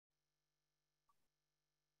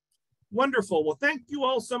Wonderful. Well, thank you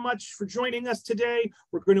all so much for joining us today.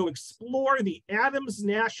 We're going to explore the Adams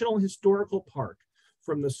National Historical Park.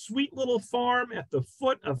 From the sweet little farm at the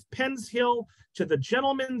foot of Penn's Hill to the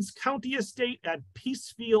gentleman's county estate at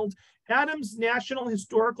Peacefield, Adams National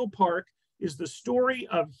Historical Park is the story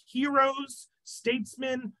of heroes,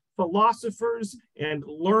 statesmen, philosophers, and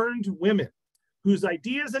learned women whose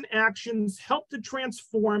ideas and actions helped to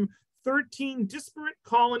transform 13 disparate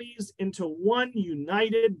colonies into one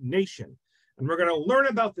united nation. And we're going to learn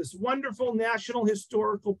about this wonderful National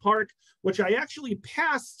Historical Park, which I actually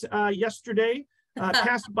passed yesterday,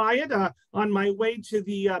 passed by it on my way to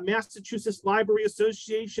the Massachusetts Library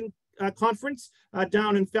Association conference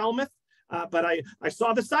down in Falmouth. But I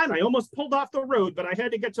saw the sign. I almost pulled off the road, but I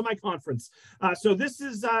had to get to my conference. So this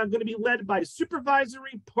is going to be led by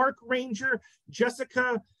Supervisory Park Ranger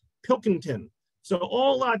Jessica Pilkington. So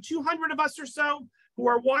all 200 of us or so who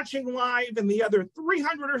are watching live and the other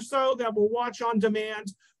 300 or so that will watch on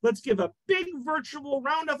demand, let's give a big virtual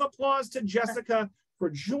round of applause to Jessica for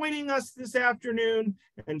joining us this afternoon.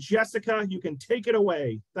 And Jessica, you can take it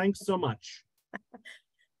away. Thanks so much.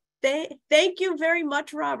 Thank you very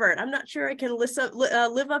much, Robert. I'm not sure I can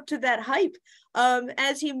live up to that hype.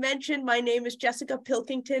 As he mentioned, my name is Jessica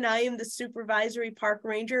Pilkington. I am the Supervisory Park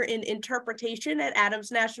Ranger in Interpretation at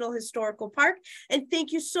Adams National Historical Park. And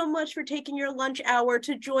thank you so much for taking your lunch hour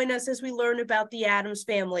to join us as we learn about the Adams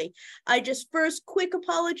family. First, quick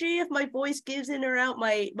apology if my voice gives in or out.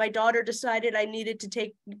 My daughter decided I needed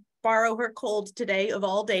to borrow her cold today of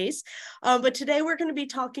all days. But today we're going to be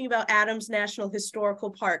talking about Adams National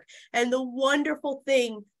Historical Park. And the wonderful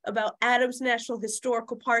thing about Adams National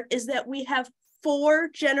Historical Park is that we have 4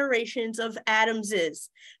 generations of Adamses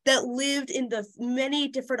that lived in the many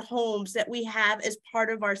different homes that we have as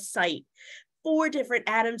part of our site. 4 different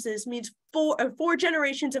Adamses means 4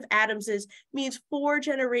 generations of Adamses means 4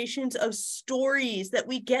 generations of stories that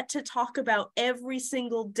we get to talk about every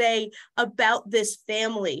single day about this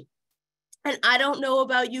family. And I don't know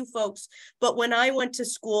about you folks, but when I went to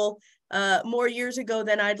school more years ago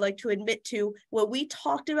than I'd like to admit to, when we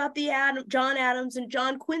talked about the John Adams and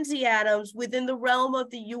John Quincy Adams within the realm of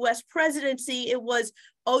the U.S. presidency, it was,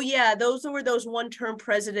 oh yeah, those were those one-term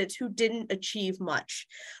presidents who didn't achieve much.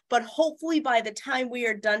 But hopefully by the time we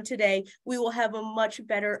are done today, we will have a much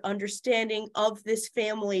better understanding of this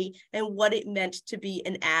family and what it meant to be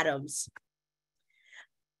an Adams.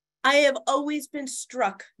 I have always been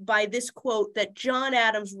struck by this quote that John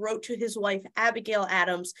Adams wrote to his wife, Abigail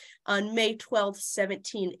Adams, on May 12,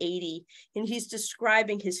 1780, and he's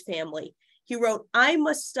describing his family. He wrote, "I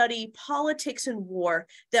must study politics and war,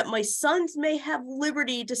 that my sons may have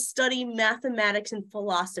liberty to study mathematics and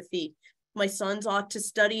philosophy. My sons ought to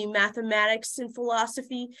study mathematics and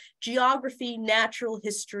philosophy, geography, natural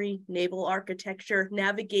history, naval architecture,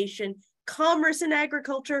 navigation, commerce and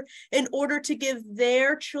agriculture, in order to give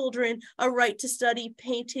their children a right to study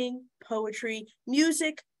painting, poetry,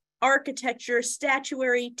 music, architecture,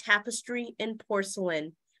 statuary, tapestry, and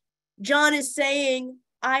porcelain." John is saying,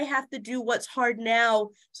 I have to do what's hard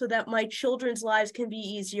now so that my children's lives can be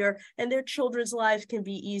easier and their children's lives can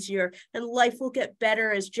be easier, and life will get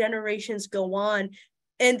better as generations go on.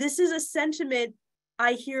 And this is a sentiment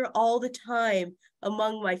I hear all the time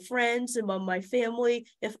among my friends, among my family.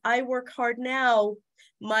 If I work hard now,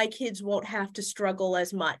 my kids won't have to struggle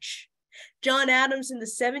as much. John Adams in the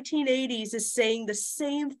 1780s is saying the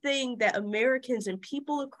same thing that Americans and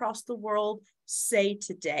people across the world say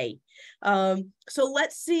today. So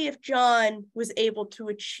let's see if John was able to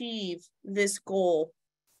achieve this goal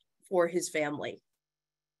for his family.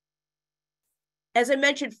 As I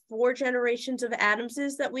mentioned, 4 generations of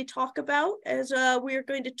Adamses that we talk about as we are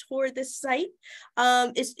going to tour this site.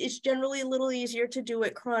 It's generally a little easier to do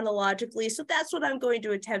it chronologically, so that's what I'm going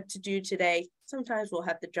to attempt to do today. Sometimes we'll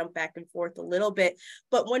have to jump back and forth a little bit,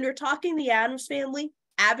 but when we're talking the Adams family,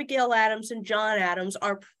 Abigail Adams and John Adams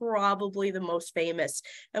are probably the most famous.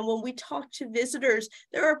 And when we talk to visitors,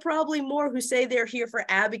 there are probably more who say they're here for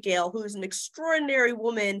Abigail, who is an extraordinary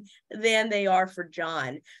woman, than they are for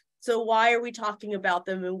John. So why are we talking about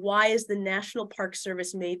them, and why has the National Park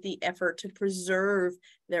Service made the effort to preserve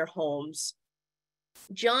their homes?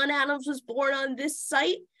 John Adams was born on this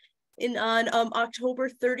site on October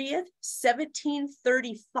 30th,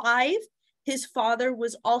 1735. His father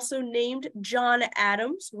was also named John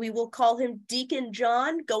Adams. We will call him Deacon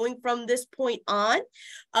John going from this point on,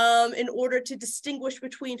 in order to distinguish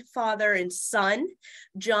between father and son.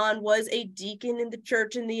 John was a deacon in the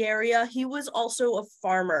church in the area. He was also a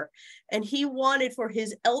farmer, and he wanted for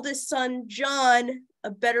his eldest son, John, a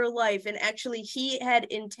better life. And actually, he had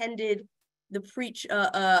intended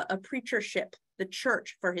a preachership, the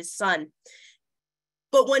church, for his son.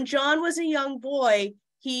 But when John was a young boy,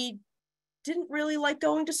 he didn't really like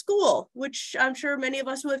going to school, which I'm sure many of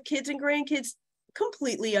us who have kids and grandkids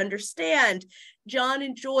completely understand. John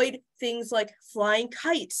enjoyed things like flying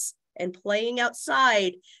kites and playing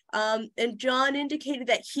outside. And John indicated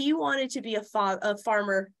that he wanted to be a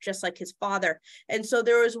farmer just like his father. And so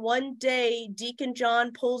there was one day Deacon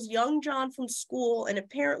John pulls young John from school and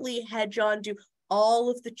apparently had John do all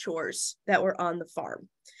of the chores that were on the farm.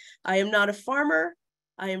 I am not a farmer.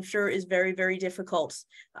 I am sure is very, very difficult.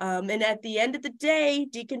 And at the end of the day,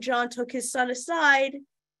 Deacon John took his son aside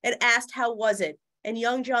and asked, how was it? And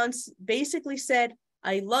young John basically said,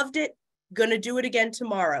 I loved it, gonna do it again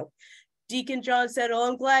tomorrow. Deacon John said, oh,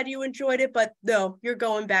 I'm glad you enjoyed it, but no, you're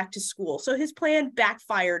going back to school. So his plan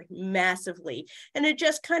backfired massively. And it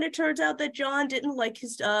just kind of turns out that John didn't like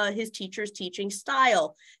his teacher's teaching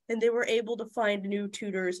style. And they were able to find new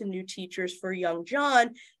tutors and new teachers for young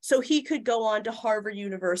John so he could go on to Harvard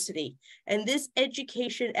University. And this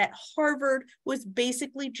education at Harvard was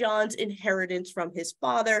basically John's inheritance from his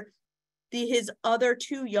father. His other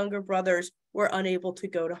two younger brothers were unable to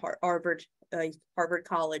go to Harvard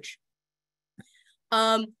College.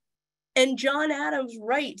 And John Adams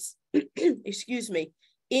writes, excuse me,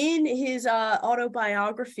 in his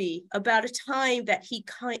autobiography about a time that he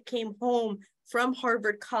came home from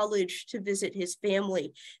Harvard College to visit his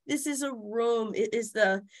family. This is a room, it is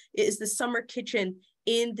the summer kitchen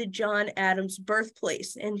in the John Adams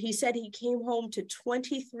birthplace. And he said he came home to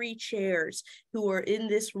 23 chairs who were in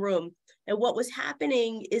this room. And what was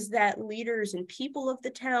happening is that leaders and people of the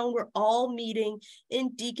town were all meeting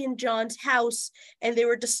in Deacon John's house, and they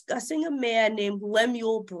were discussing a man named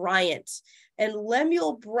Lemuel Bryant. And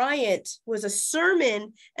Lemuel Bryant was a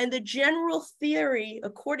sermon, and the general theory,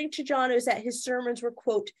 according to John, is that his sermons were,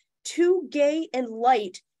 quote, too gay and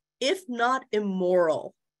light, if not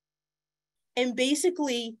immoral. And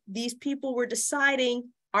basically, these people were deciding,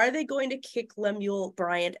 are they going to kick Lemuel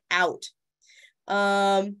Bryant out?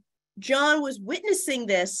 John was witnessing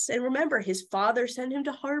this, and remember, his father sent him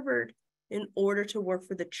to Harvard in order to work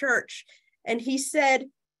for the church. And he said,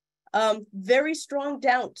 very strong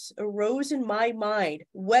doubts arose in my mind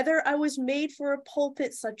whether I was made for a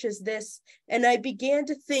pulpit such as this, and I began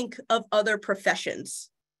to think of other professions.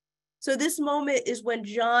 So this moment is when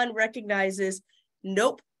John recognizes,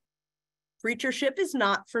 nope, preachership is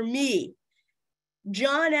not for me.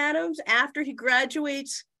 John Adams, after he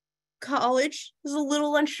graduates college, is a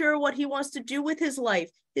little unsure what he wants to do with his life.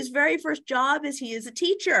 His very first job is he is a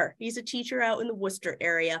teacher. He's a teacher out in the Worcester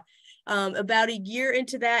area. About a year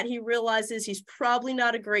into that, he realizes he's probably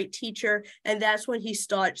not a great teacher, and that's when he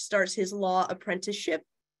starts his law apprenticeship,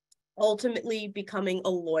 ultimately becoming a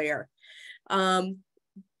lawyer.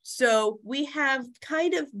 So we have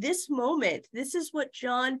kind of this moment. This is what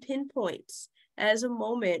John pinpoints as a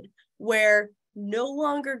moment where no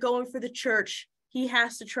longer going for the church, he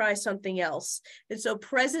has to try something else. And so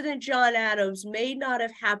President John Adams may not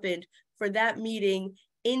have happened for that meeting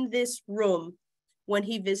in this room when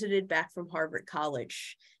he visited back from Harvard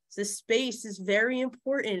College. The space is very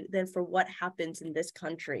important then for what happens in this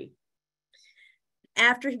country.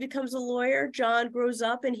 After he becomes a lawyer, John grows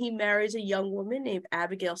up and he marries a young woman named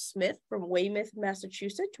Abigail Smith from Weymouth,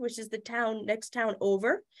 Massachusetts, which is the next town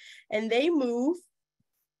over. And they move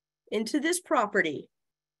into this property,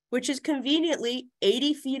 which is conveniently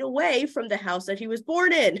 80 feet away from the house that he was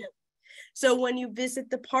born in. So when you visit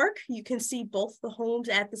the park, you can see both the homes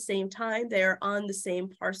at the same time. They are on the same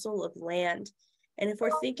parcel of land. And if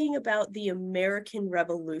we're thinking about the American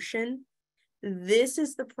Revolution, this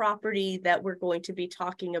is the property that we're going to be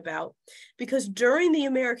talking about. Because during the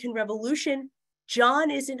American Revolution,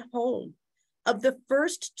 John isn't home. Of the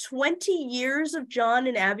first 20 years of John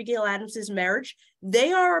and Abigail Adams's marriage,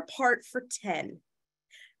 they are apart for 10.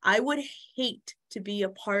 I would hate to be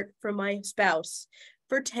apart from my spouse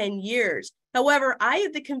for 10 years. However, I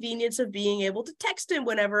have the convenience of being able to text him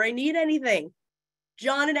whenever I need anything.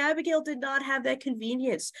 John and Abigail did not have that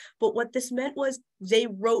convenience, but what this meant was they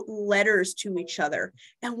wrote letters to each other.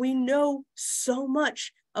 And we know so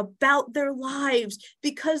much about their lives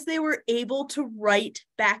because they were able to write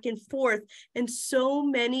back and forth. And so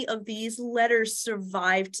many of these letters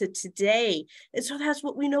survive to today. And so that's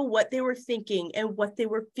what we know, what they were thinking and what they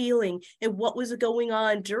were feeling and what was going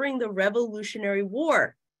on during the Revolutionary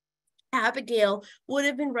War. Abigail would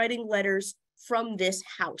have been writing letters from this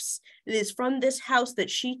house. It is from this house that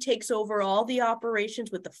she takes over all the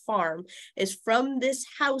operations with the farm. It's from this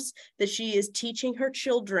house that she is teaching her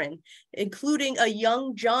children, including a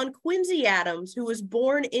young John Quincy Adams, who was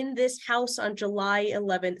born in this house on July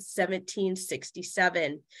 11th,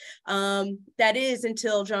 1767. That is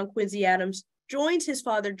until John Quincy Adams joins his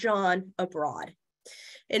father John abroad.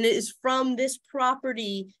 And it is from this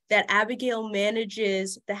property that Abigail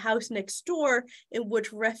manages the house next door, in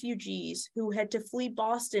which refugees who had to flee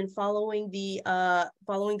Boston following the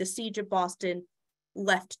siege of Boston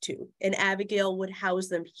left to. And Abigail would house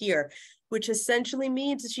them here, which essentially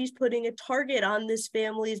means that she's putting a target on this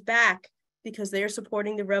family's back because they're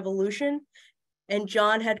supporting the revolution. And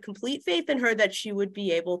John had complete faith in her that she would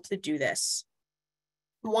be able to do this.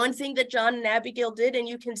 One thing that John and Abigail did, and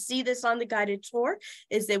you can see this on the guided tour,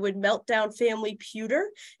 is they would melt down family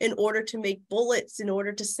pewter in order to make bullets in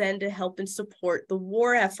order to send to help and support the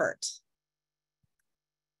war effort.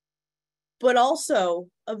 But also,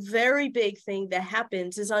 a very big thing that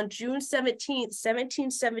happens is on June 17th,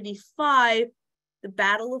 1775, the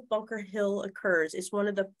Battle of Bunker Hill occurs. It's one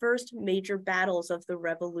of the first major battles of the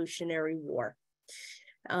Revolutionary War.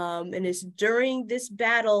 And it's during this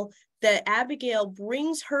battle that Abigail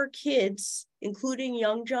brings her kids, including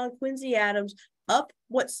young John Quincy Adams, up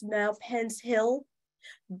what's now Penn's Hill,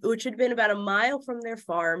 which had been about a mile from their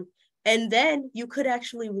farm. And then you could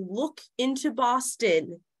actually look into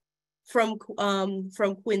Boston from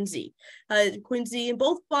Quincy. Quincy, and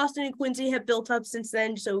both Boston and Quincy have built up since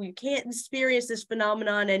then, so you can't experience this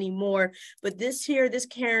phenomenon anymore. But this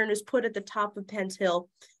cairn is put at the top of Penn's Hill.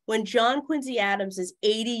 When John Quincy Adams is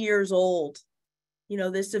 80 years old, you know,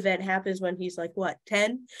 this event happens when he's like, what,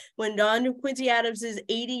 10? When John Quincy Adams is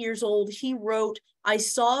 80 years old, he wrote, "I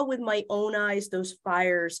saw with my own eyes those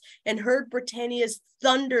fires and heard Britannia's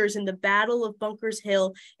thunders in the battle of Bunker's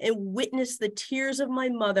Hill and witnessed the tears of my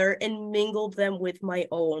mother and mingled them with my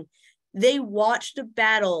own." They watched a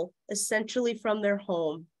battle essentially from their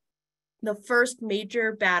home, the first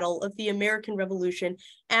major battle of the American Revolution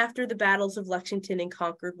after the battles of Lexington and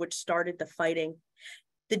Concord, which started the fighting.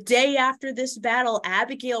 The day after this battle,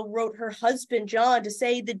 Abigail wrote her husband, John, to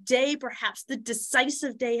say the day, perhaps the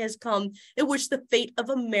decisive day, has come in which the fate of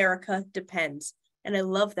America depends. And I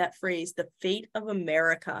love that phrase, the fate of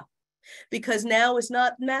America, because now it's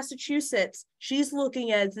not Massachusetts. She's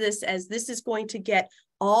looking at this as this is going to get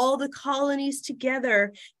all the colonies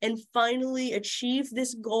together and finally achieve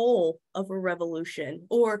this goal of a revolution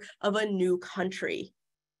or of a new country.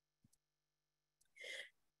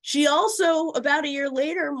 She also, about a year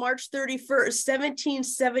later, March 31st,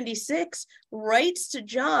 1776, writes to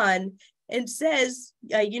John and says,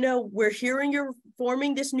 you know, we're hearing you're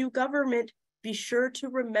forming this new government. Be sure to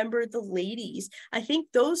remember the ladies. I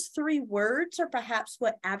think those three words are perhaps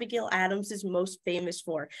what Abigail Adams is most famous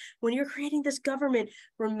for. When you're creating this government,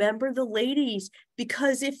 remember the ladies,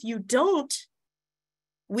 because if you don't,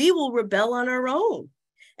 we will rebel on our own.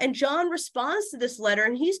 And John responds to this letter,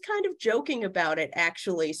 and he's kind of joking about it,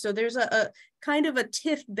 actually. So there's a kind of a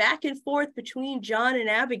tiff back and forth between John and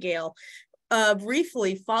Abigail,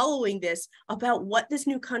 briefly following this, about what this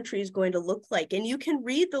new country is going to look like. And you can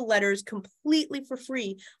read the letters completely for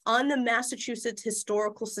free on the Massachusetts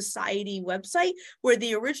Historical Society website, where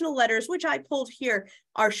the original letters, which I pulled here,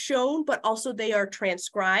 are shown, but also they are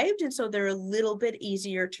transcribed, and so they're a little bit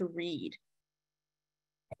easier to read.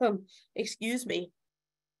 Excuse me.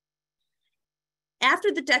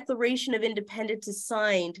 After the Declaration of Independence is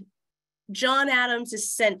signed, John Adams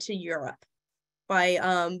is sent to Europe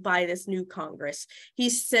by this new Congress.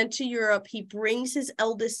 He's sent to Europe. He brings his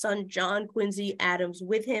eldest son, John Quincy Adams,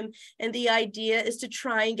 with him. And the idea is to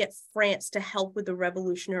try and get France to help with the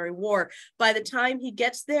Revolutionary War. By the time he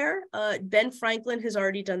gets there, Ben Franklin has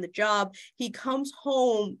already done the job. He comes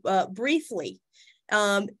home briefly.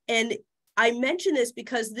 And I mention this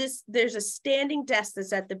because there's a standing desk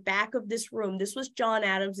that's at the back of this room. This was John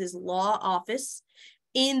Adams's law office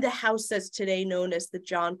in the house that's today known as the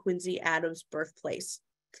John Quincy Adams birthplace.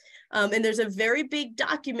 And there's a very big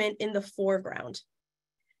document in the foreground.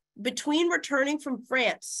 Between returning from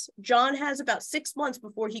France, John has about 6 months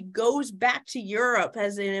before he goes back to Europe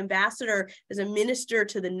as an ambassador, as a minister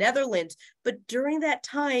to the Netherlands. But during that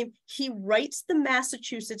time, he writes the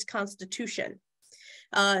Massachusetts Constitution.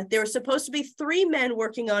 There were supposed to be 3 men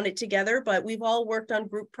working on it together, but we've all worked on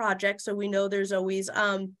group projects, so we know there's always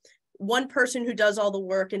one person who does all the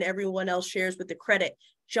work and everyone else shares with the credit.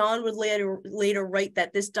 John would later write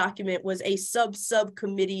that this document was a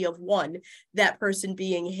subcommittee of one, that person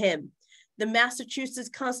being him. The Massachusetts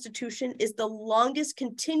Constitution is the longest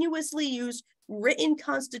continuously used written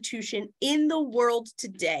constitution in the world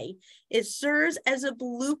today. It serves as a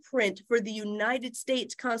blueprint for the United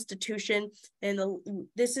States Constitution. And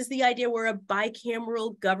this is the idea where a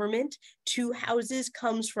bicameral government, 2 houses,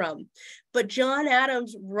 comes from. But John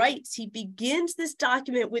Adams writes, he begins this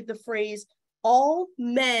document with the phrase, "All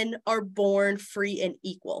men are born free and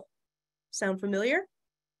equal." Sound familiar?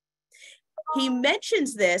 He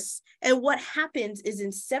mentions this, and what happens is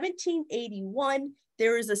in 1781,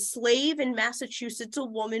 there is a slave in Massachusetts, a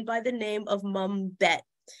woman by the name of Mum Bet.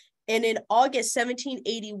 And in August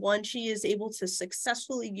 1781, she is able to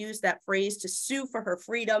successfully use that phrase to sue for her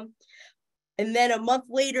freedom. And then a month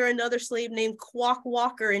later, another slave named Quock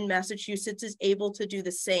Walker in Massachusetts is able to do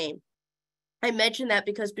the same. I mention that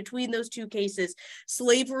because between those 2 cases,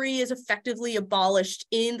 slavery is effectively abolished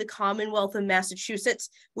in the Commonwealth of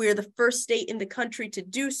Massachusetts. We are the first state in the country to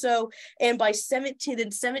do so. And by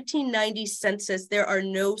 1790 census, there are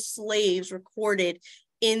no slaves recorded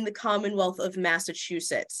in the Commonwealth of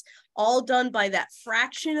Massachusetts, all done by that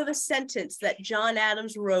fraction of a sentence that John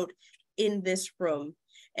Adams wrote in this room.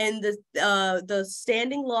 And the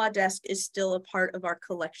standing law desk is still a part of our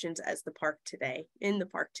collections as the park today, in the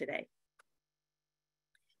park today.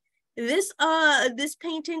 This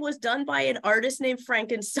painting was done by an artist named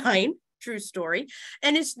Frankenstein, true story,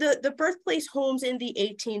 and it's the birthplace homes in the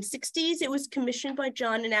 1860s. It was commissioned by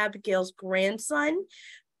John and Abigail's grandson,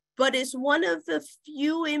 but it's one of the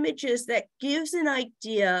few images that gives an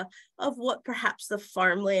idea of what perhaps the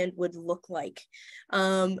farmland would look like.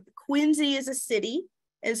 Quincy is a city,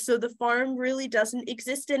 and so the farm really doesn't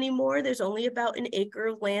exist anymore. There's only about an acre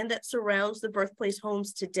of land that surrounds the birthplace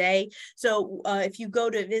homes today. So if you go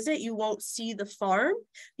to visit, you won't see the farm.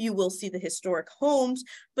 You will see the historic homes,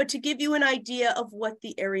 but to give you an idea of what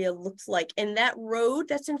the area looks like. And that road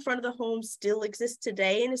that's in front of the home still exists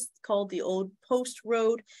today, and it's called the Old Post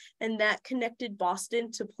Road, and that connected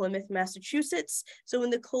Boston to Plymouth, Massachusetts. So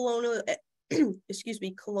in the colonial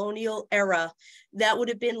era, that would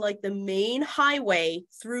have been like the main highway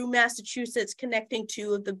through Massachusetts, connecting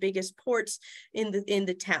 2 of the biggest ports in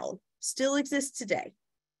the town. Still exists today.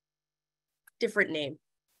 Different name.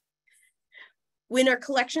 In our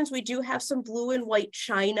collections, we do have some blue and white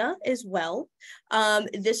china as well.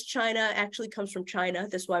 This china actually comes from China.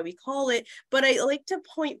 That's why we call it. But I like to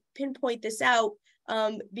pinpoint this out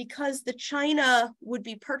because the china would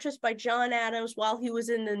be purchased by John Adams while he was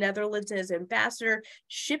in the Netherlands as ambassador,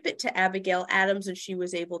 ship it to Abigail Adams, and she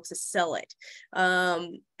was able to sell it.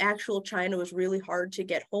 Actual china was really hard to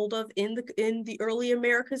get hold of in the early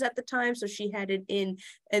Americas at the time, so she had it in,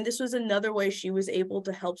 and this was another way she was able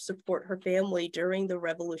to help support her family during the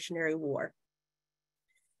Revolutionary War.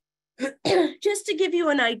 Just to give you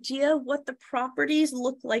an idea of what the properties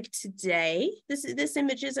look like today, this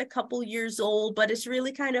image is a couple years old, but it's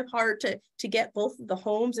really kind of hard to get both of the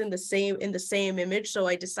homes in the same image, so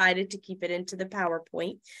I decided to keep it into the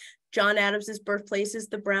PowerPoint. John Adams's birthplace is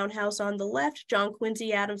the brown house on the left. John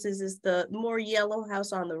Quincy Adams's is the more yellow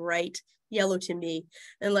house on the right. Yellow to me.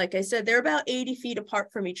 And like I said, they're about 80 feet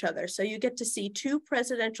apart from each other. So you get to see 2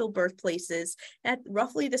 presidential birthplaces at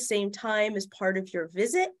roughly the same time as part of your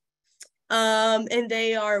visit. And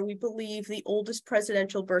they are, we believe, the oldest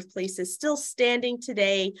presidential birthplaces still standing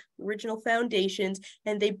today, original foundations,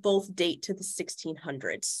 and they both date to the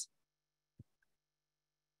 1600s.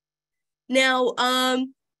 Now,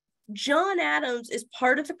 John Adams is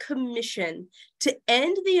part of a commission to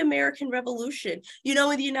end the American Revolution. You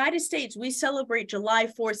know, in the United States, we celebrate July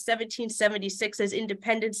 4th, 1776 as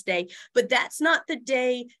Independence Day, but that's not the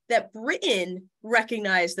day that Britain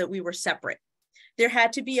recognized that we were separate. There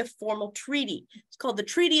had to be a formal treaty. It's called the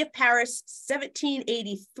Treaty of Paris,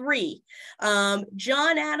 1783.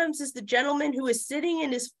 John Adams is the gentleman who is sitting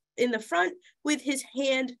in the front with his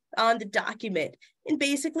hand on the document. And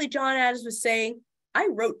basically, John Adams was saying, I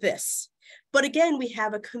wrote this. But again, we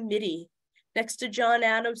have a committee. Next to John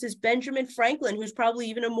Adams is Benjamin Franklin, who's probably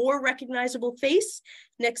even a more recognizable face.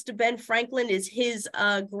 Next to Ben Franklin is his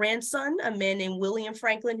grandson, a man named William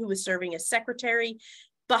Franklin, who was serving as secretary.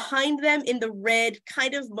 Behind them in the red,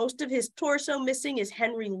 kind of most of his torso missing, is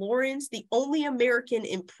Henry Lawrence, the only American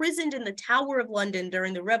imprisoned in the Tower of London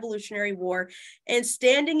during the Revolutionary War. And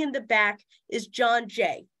standing in the back is John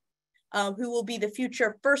Jay, who will be the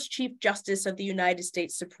future first Chief Justice of the United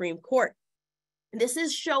States Supreme Court. This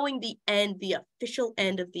is showing the end, the official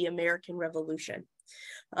end of the American Revolution.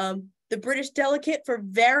 The British delegate, for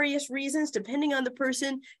various reasons, depending on the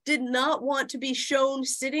person, did not want to be shown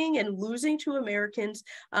sitting and losing to Americans.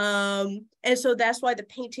 And so that's why the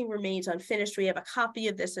painting remains unfinished. We have a copy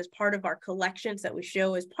of this as part of our collections that we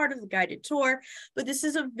show as part of the guided tour. But this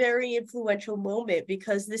is a very influential moment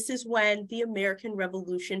because this is when the American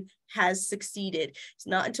Revolution has succeeded. It's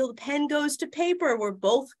not until the pen goes to paper where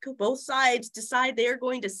both sides decide they are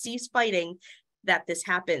going to cease fighting that this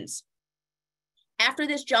happens. After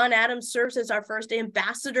this, John Adams serves as our first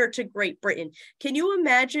ambassador to Great Britain. Can you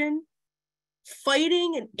imagine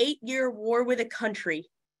fighting an 8-year war with a country,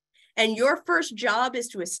 and your first job is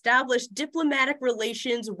to establish diplomatic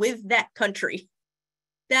relations with that country?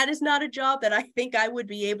 That is not a job that I think I would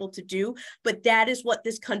be able to do, but that is what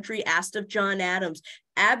this country asked of John Adams.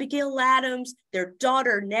 Abigail Adams, their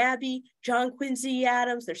daughter Nabby, John Quincy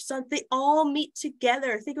Adams, their son, they all meet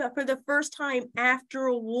together. Think about it, for the first time after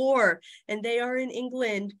a war, and they are in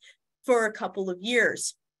England for a couple of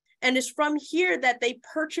years. And it's from here that they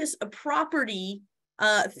purchase a property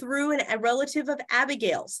through a relative of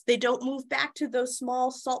Abigail's. They don't move back to those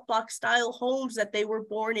small saltbox style homes that they were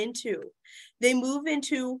born into. They move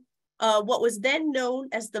into what was then known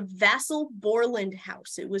as the Vassal Borland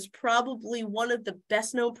House. It was probably one of the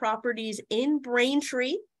best known properties in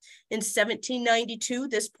Braintree. In 1792,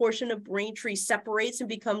 this portion of Braintree separates and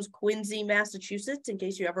becomes Quincy, Massachusetts, in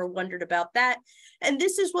case you ever wondered about that. And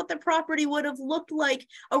this is what the property would have looked like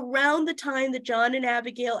around the time that John and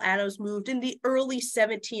Abigail Adams moved in the early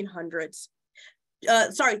 1700s.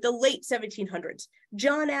 The late 1700s.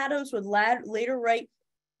 John Adams would later write,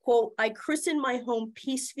 quote, "I christen my home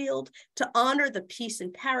Peacefield to honor the peace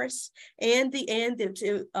in Paris and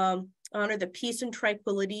to honor the peace and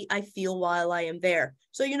tranquility I feel while I am there."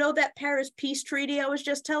 So you know that Paris Peace Treaty I was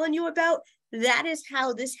just telling you about? That is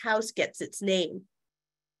how this house gets its name.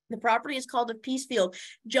 The property is called a Peacefield.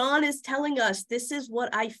 John is telling us this is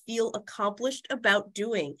what I feel accomplished about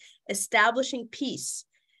doing, establishing peace.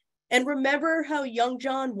 And remember how young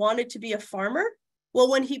John wanted to be a farmer?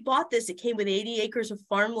 Well, when he bought this, it came with 80 acres of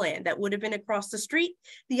farmland that would have been across the street.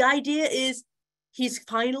 The idea is he's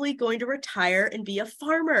finally going to retire and be a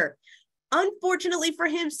farmer. Unfortunately for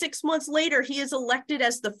him, 6 months later, he is elected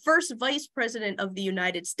as the first vice president of the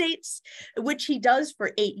United States, which he does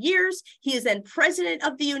for 8 years. He is then president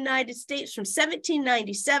of the United States from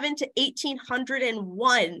 1797 to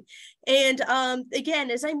 1801. And again,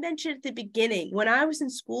 as I mentioned at the beginning, when I was in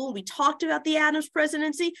school, we talked about the Adams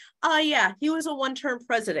presidency. Yeah, he was a one-term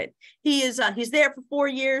president. He's there for 4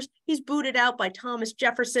 years. He's booted out by Thomas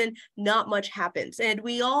Jefferson. Not much happens. And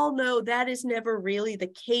we all know that is never really the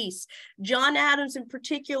case. John Adams in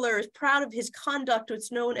particular is proud of his conduct,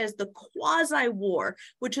 what's known as the quasi-war,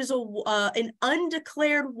 which is an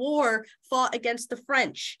undeclared war fought against the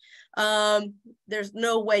French. There's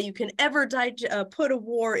no way you can ever put a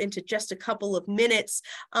war into just a couple of minutes,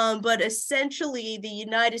 but essentially the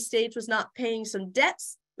United States was not paying some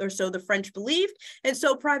debts, or so the French believed, and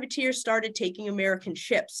so privateers started taking American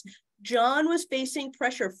ships. John was facing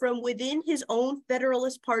pressure from within his own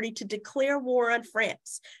Federalist Party to declare war on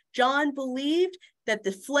France. John believed that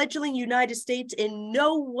the fledgling United States in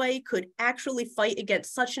no way could actually fight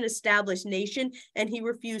against such an established nation, and he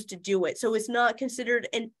refused to do it. So it's not considered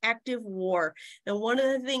an active war. And one of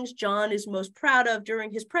the things John is most proud of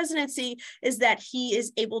during his presidency is that he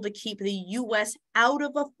is able to keep the U.S. out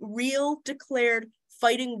of a real declared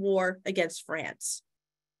fighting war against France.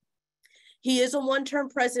 He is a one-term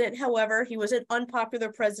president. However, he was an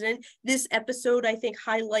unpopular president. This episode, I think,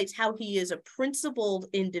 highlights how he is a principled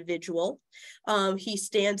individual. He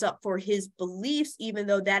stands up for his beliefs, even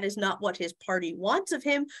though that is not what his party wants of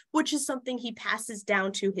him, which is something he passes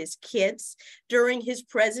down to his kids. During his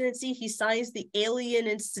presidency, he signs the Alien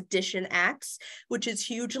and Sedition Acts, which is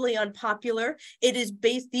hugely unpopular.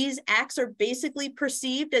 These acts are basically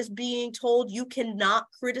perceived as being told you cannot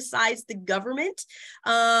criticize the government.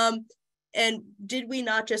 And did we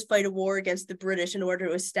not just fight a war against the British in order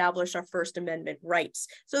to establish our First Amendment rights?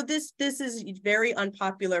 So this is very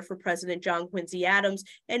unpopular for President John Quincy Adams.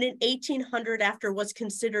 And in 1800, after what's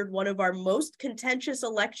considered one of our most contentious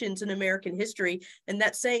elections in American history, and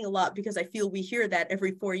that's saying a lot because I feel we hear that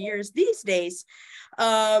every 4 years these days,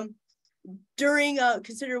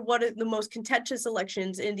 considered one of the most contentious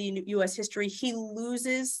elections in the U.S. history, he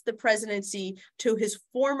loses the presidency to his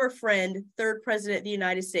former friend, third president of the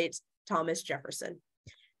United States, Thomas Jefferson.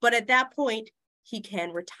 But at that point, he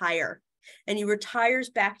can retire. and he retires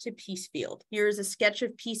back to Peacefield. Here is a sketch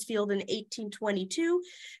of Peacefield in 1822.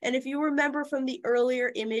 And if you remember from the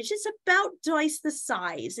earlier image, it's about twice the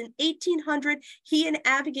size. In 1800, he and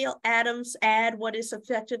Abigail Adams add what is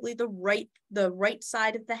effectively the right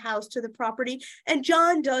side of the house to the property. And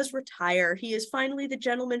John does retire. He is finally the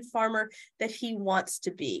gentleman farmer that he wants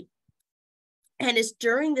to be. And it's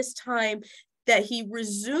during this time that he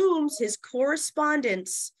resumes his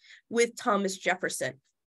correspondence with Thomas Jefferson.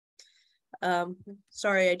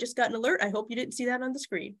 Sorry, I just got an alert. I hope you didn't see that on the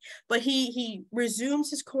screen. But he resumes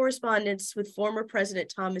his correspondence with former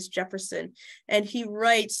President Thomas Jefferson, and he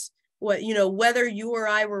writes, whether you or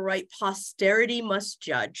I were right, posterity must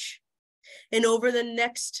judge. And over the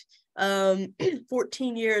next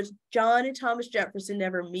 14 years, John and Thomas Jefferson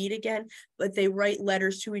never meet again, but they write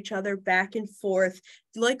letters to each other back and forth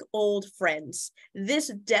like old friends. This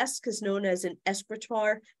desk is known as an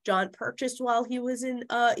escritoire. John purchased while he was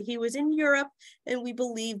in Europe, and we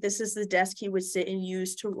believe this is the desk he would sit and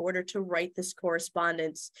use in order to write this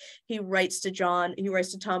correspondence. He writes to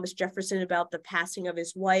Thomas Jefferson about the passing of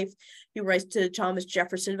his wife. He writes to Thomas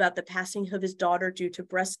Jefferson about the passing of his daughter due to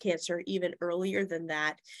breast cancer even earlier than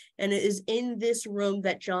that. And it is in this room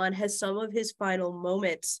that John has some of his final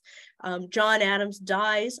moments. John Adams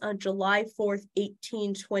dies on July 4th,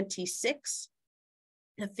 1826,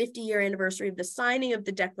 the 50-year anniversary of the signing of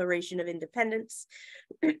the Declaration of Independence.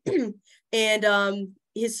 And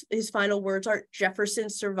his final words are, "Jefferson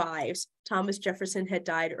survives." Thomas Jefferson had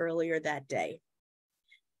died earlier that day.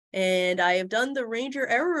 And I have done the Ranger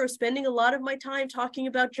error of spending a lot of my time talking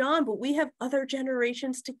about John, but we have other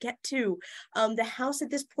generations to get to. The house at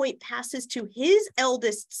this point passes to his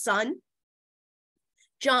eldest son,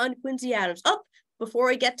 John Quincy Adams.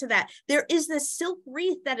 Before I get to that, there is this silk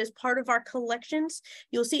wreath that is part of our collections.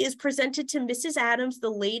 You'll see is presented to Mrs. Adams,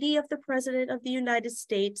 the lady of the President of the United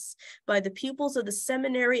States, by the pupils of the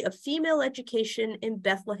Seminary of Female Education in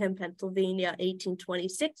Bethlehem, Pennsylvania,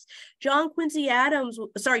 1826. John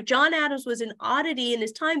Adams was an oddity in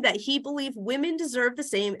his time that he believed women deserve the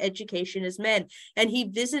same education as men, and he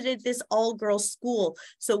visited this all-girls school.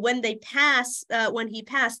 So when he passed,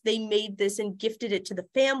 they made this and gifted it to the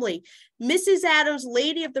family. Mrs. Adams,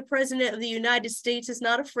 Lady of the President of the United States, is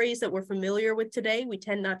not a phrase that we're familiar with today. We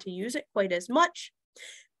tend not to use it quite as much.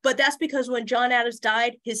 But that's because when John Adams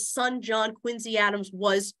died, his son, John Quincy Adams,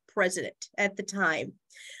 was president at the time.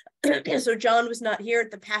 So John was not here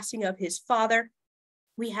at the passing of his father.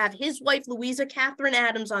 We have his wife, Louisa Catherine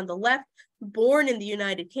Adams, on the left, born in the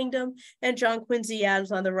United Kingdom, and John Quincy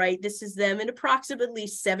Adams on the right. This is them in approximately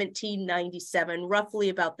 1797, roughly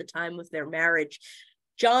about the time of their marriage.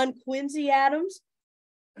 John Quincy Adams,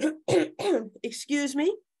 excuse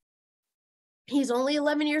me, he's only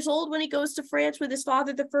 11 years old when he goes to France with his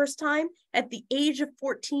father the first time. At the age of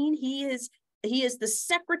 14, he is the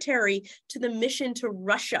secretary to the mission to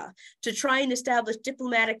Russia to try and establish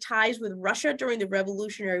diplomatic ties with Russia during the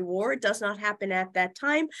Revolutionary War. It does not happen at that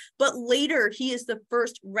time, but later he is the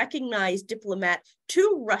first recognized diplomat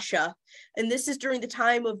to Russia. And this is during the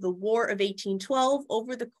time of the War of 1812.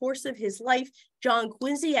 Over the course of his life, John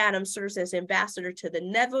Quincy Adams serves as ambassador to the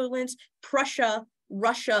Netherlands, Prussia,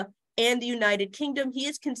 Russia, and the United Kingdom. He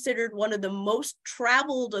is considered one of the most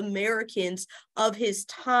traveled Americans of his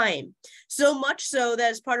time. So much so that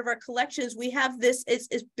as part of our collections, we have this, it's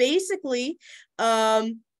basically,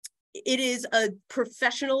 it is a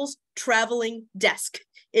professional's traveling desk.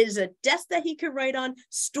 It is a desk that he could write on,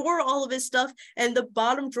 store all of his stuff, and the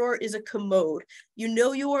bottom drawer is a commode. You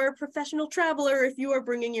know you are a professional traveler if you are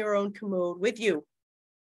bringing your own commode with you.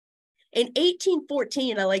 In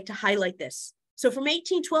 1814, I like to highlight this. So from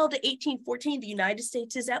 1812 to 1814, the United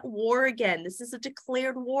States is at war again. This is a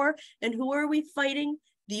declared war. And who are we fighting?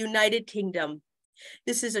 The United Kingdom.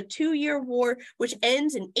 This is a 2-year war, which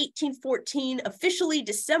ends in 1814, officially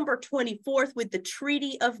December 24th, with the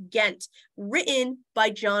Treaty of Ghent, written by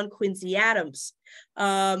John Quincy Adams.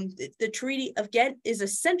 The Treaty of Ghent is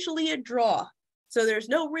essentially a draw. So there's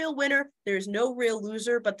no real winner, there's no real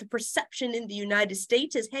loser, but the perception in the United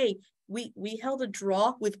States is, hey, we held a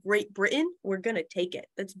draw with Great Britain, we're gonna take it.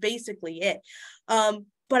 That's basically it.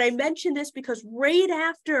 But I mention this because right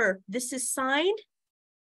after this is signed,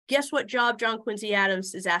 guess what job John Quincy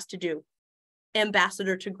Adams is asked to do?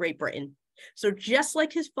 Ambassador to Great Britain. So just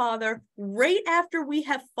like his father, right after we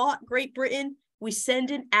have fought Great Britain, we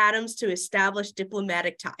send in Adams to establish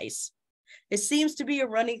diplomatic ties. It seems to be a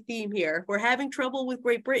running theme here. If we're having trouble with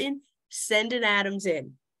Great Britain, send in Adams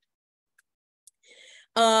in.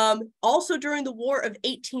 Also during the War of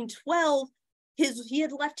 1812, he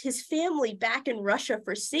had left his family back in Russia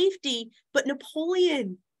for safety, but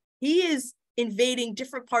Napoleon, he is invading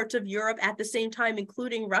different parts of Europe at the same time,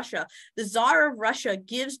 including Russia. The Tsar of Russia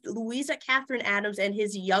gives Louisa Catherine Adams and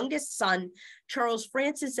his youngest son, Charles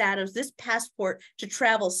Francis Adams, this passport to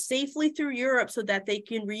travel safely through Europe so that they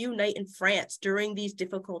can reunite in France during these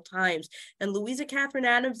difficult times. And Louisa Catherine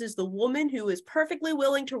Adams is the woman who is perfectly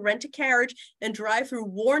willing to rent a carriage and drive through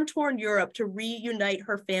war-torn Europe to reunite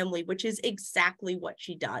her family, which is exactly what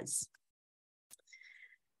she does.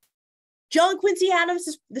 John Quincy Adams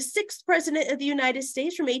is the 6th president of the United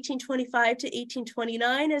States from 1825 to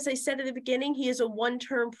 1829. As I said at the beginning, he is a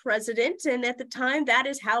one-term president, and at the time, that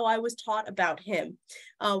is how I was taught about him.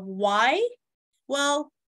 Why?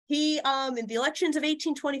 Well, he, in the elections of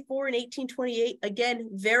 1824 and 1828, again,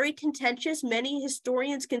 very contentious. Many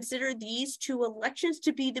historians consider these 2 elections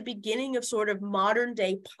to be the beginning of sort of modern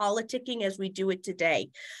day politicking as we do it today.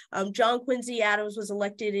 John Quincy Adams was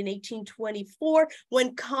elected in 1824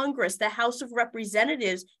 when Congress, the House of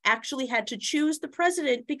Representatives, actually had to choose the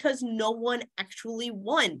president because no one actually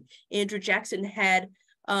won. Andrew Jackson had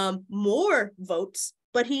more votes,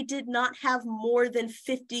 but he did not have more than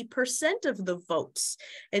 50% of the votes.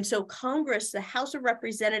 And so Congress, the House of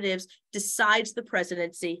Representatives, decides the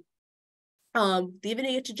presidency,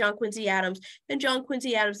 leaving it to John Quincy Adams. And John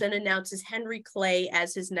Quincy Adams then announces Henry Clay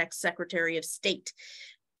as his next Secretary of State.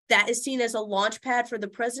 That is seen as a launch pad for the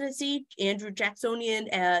presidency. Andrew Jacksonian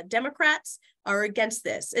Democrats are against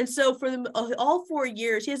this. And so for all 4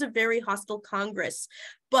 years, he has a very hostile Congress.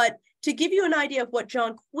 But to give you an idea of what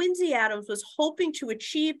John Quincy Adams was hoping to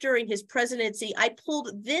achieve during his presidency, I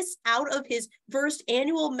pulled this out of his first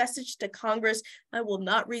annual message to Congress. I will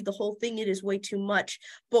not read the whole thing. It is way too much.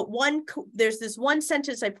 But there's this one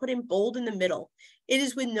sentence I put in bold in the middle. It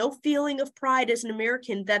is with no feeling of pride as an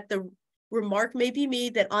American that the remark may be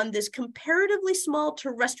made that on this comparatively small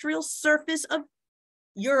terrestrial surface of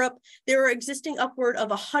Europe, there are existing upward of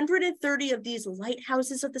 130 of these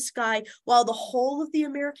lighthouses of the sky, while the whole of the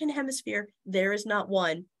American hemisphere, there is not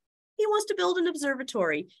one. He wants to build an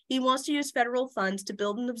observatory. He wants to use federal funds to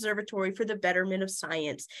build an observatory for the betterment of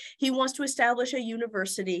science. He wants to establish a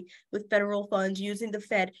university with federal funds using the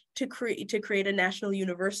Fed to create a national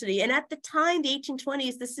university. And at the time, the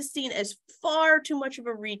 1820s, this is seen as far too much of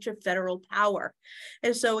a reach of federal power.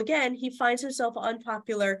 And so again, he finds himself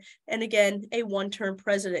unpopular and again, a one-term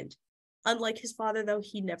president. Unlike his father, though,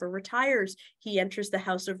 he never retires. He enters the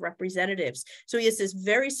House of Representatives. So he has this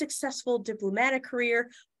very successful diplomatic career,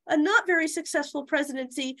 a not very successful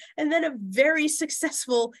presidency, and then a very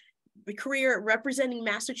successful career representing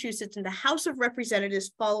Massachusetts in the House of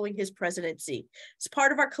Representatives following his presidency. As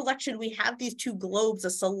part of our collection, we have these 2 globes, a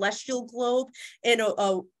celestial globe and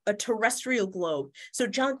a terrestrial globe. So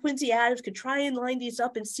John Quincy Adams could try and line these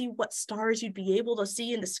up and see what stars you'd be able to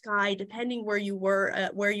see in the sky, depending where you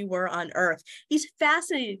were on Earth. He's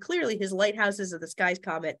fascinated, clearly his lighthouses of the skies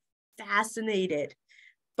comment, fascinated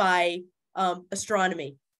by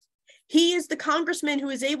astronomy. He is the congressman who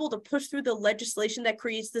is able to push through the legislation that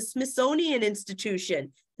creates the Smithsonian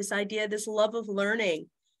Institution, this idea, this love of learning.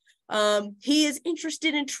 He is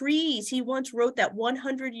interested in trees. He once wrote that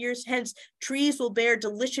 100 years hence, trees will bear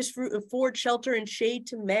delicious fruit, afford shelter and shade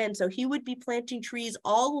to men. So he would be planting trees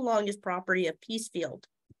all along his property of Peacefield.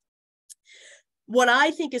 What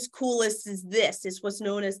I think is coolest is what's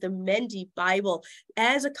known as the Mendy Bible.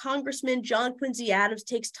 As a congressman, John Quincy Adams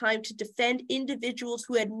takes time to defend individuals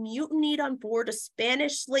who had mutinied on board a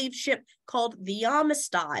Spanish slave ship called the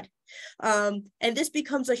Amistad. And this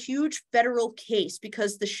becomes a huge federal case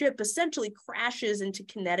because the ship essentially crashes into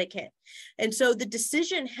Connecticut. And so the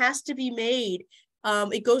decision has to be made.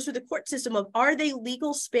 It goes through the court system of, are they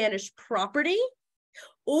legal Spanish property?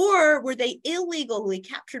 Or were they illegally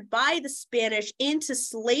captured by the Spanish into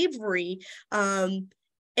slavery? And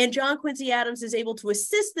John Quincy Adams is able to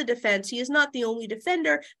assist the defense. He is not the only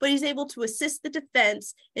defender, but he's able to assist the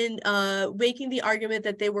defense in making the argument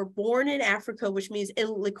that they were born in Africa, which means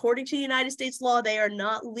according to the United States law, they are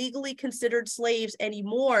not legally considered slaves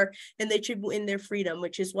anymore, and they should win their freedom,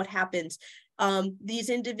 which is what happens.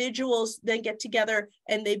 These individuals then get together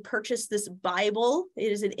and they purchase this Bible.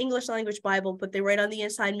 It is an English language Bible, but they write on the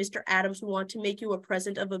inside, Mr. Adams, we want to make you a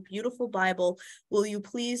present of a beautiful Bible. Will you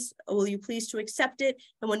please to accept it?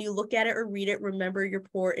 And when you look at it or read it, remember your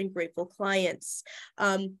poor and grateful clients.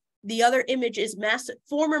 The other image is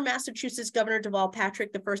former Massachusetts Governor Deval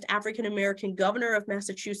Patrick, the first African-American governor of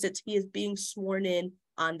Massachusetts. He is being sworn in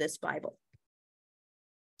on this Bible.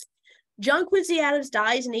 John Quincy Adams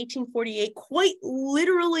dies in 1848, quite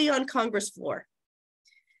literally on Congress floor.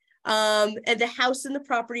 And the house and the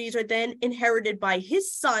properties are then inherited by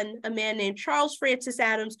his son, a man named Charles Francis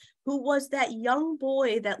Adams, who was that young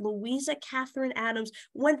boy that Louisa Catherine Adams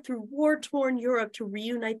went through war-torn Europe to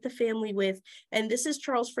reunite the family with. And this is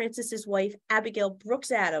Charles Francis's wife, Abigail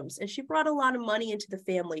Brooks Adams, and she brought a lot of money into the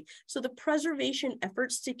family. So the preservation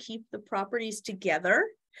efforts to keep the properties together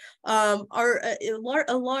are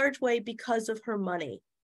a large way because of her money.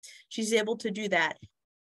 She's able to do that.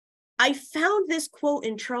 I found this quote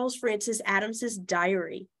in Charles Francis Adams's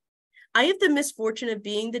diary. I have the misfortune of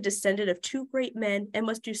being the descendant of two great men and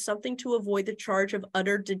must do something to avoid the charge of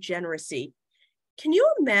utter degeneracy. Can you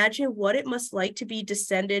imagine what it must like to be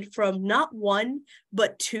descended from not one,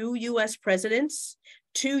 but two U.S. presidents?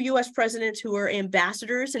 Two U.S. presidents who are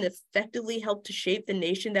ambassadors and effectively helped to shape the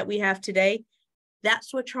nation that we have today?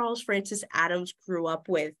 That's what Charles Francis Adams grew up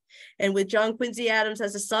with. And with John Quincy Adams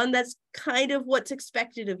as a son, that's kind of what's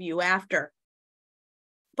expected of you after.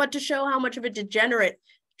 But to show how much of a degenerate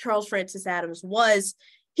Charles Francis Adams was,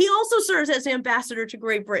 he also serves as ambassador to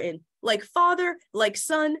Great Britain, like father, like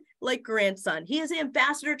son, like grandson. He is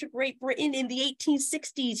ambassador to Great Britain in the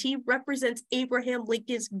 1860s. He represents Abraham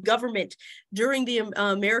Lincoln's government during the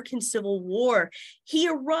American Civil War. He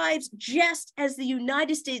arrives just as the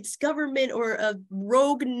United States government or a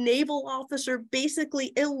rogue naval officer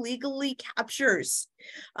basically illegally captures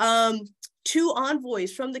two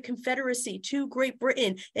envoys from the Confederacy to Great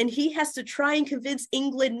Britain, and he has to try and convince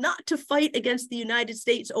England not to fight against the United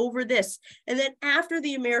States over this. And then after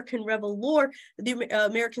the American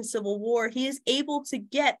American Civil War, he is able to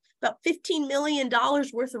get about $15 million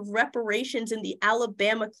worth of reparations in the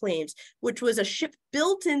Alabama claims, which was a ship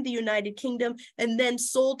built in the United Kingdom and then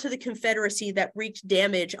sold to the Confederacy that wreaked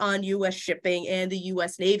damage on U.S. shipping and the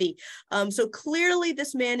U.S. Navy. So clearly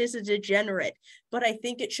this man is a degenerate, but I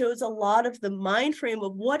think it shows a lot of the mind frame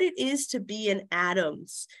of what it is to be an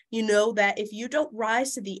Adams. You know, that if you don't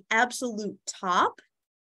rise to the absolute top,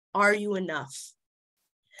 are you enough?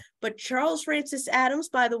 But Charles Francis Adams,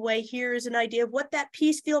 by the way, here is an idea of what that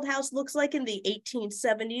Peacefield House looks like in the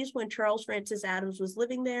 1870s when Charles Francis Adams was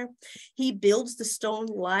living there. He builds the Stone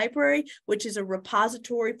Library, which is a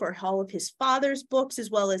repository for all of his father's books,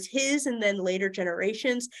 as well as his and then later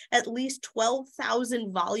generations. At least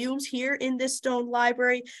 12,000 volumes here in this Stone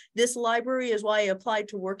Library. This library is why I applied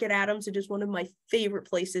to work at Adams. It is one of my favorite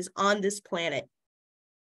places on this planet.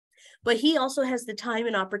 But he also has the time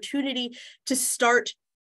and opportunity to start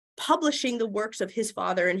publishing the works of his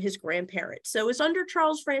father and his grandparents. So it's under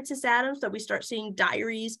Charles Francis Adams that we start seeing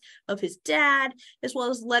diaries of his dad, as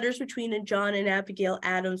well as letters between John and Abigail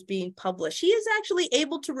Adams being published. He is actually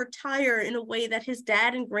able to retire in a way that his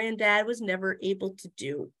dad and granddad was never able to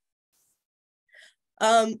do.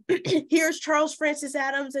 Here's Charles Francis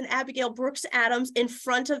Adams and Abigail Brooks Adams in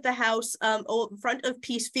front of the house, in front of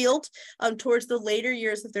Peacefield, towards the later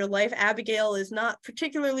years of their life. Abigail is not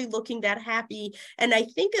particularly looking that happy. And I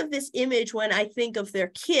think of this image when I think of their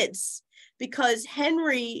kids, because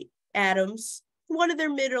Henry Adams, one of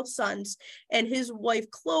their middle sons, and his wife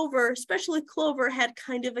Clover, especially Clover, had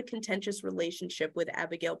kind of a contentious relationship with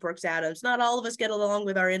Abigail Brooks Adams. Not all of us get along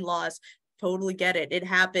with our in-laws. Totally get it. It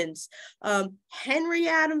happens. Henry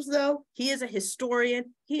Adams, though, he is a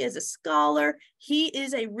historian. He is a scholar. He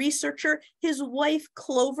is a researcher. His wife,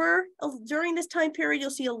 Clover, during this time period, you'll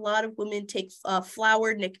see a lot of women take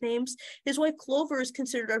flowered nicknames. His wife, Clover, is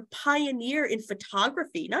considered a pioneer in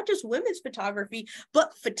photography, not just women's photography,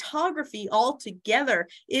 but photography altogether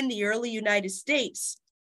in the early United States.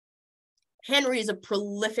 Henry is a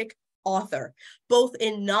prolific author, both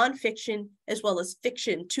in nonfiction as well as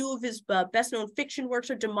fiction. Two of his best-known fiction works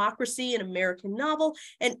are Democracy, an American novel,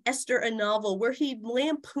 and Esther, a novel, where he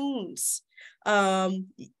lampoons, where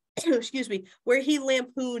he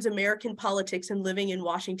lampoons American politics and living in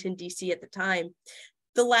Washington, D.C. at the time.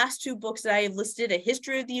 The last two books that I have listed, A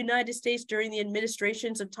History of the United States during the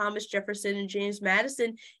administrations of Thomas Jefferson and James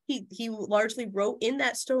Madison, he largely wrote in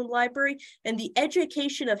that Stone Library, and The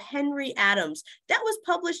Education of Henry Adams. That was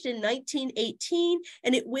published in 1918,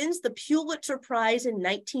 and it wins the Pulitzer Prize in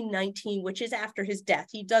 1919, which is after his death.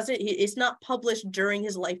 It's not published during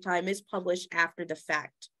his lifetime, it's published after the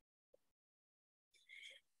fact.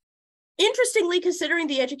 Interestingly, considering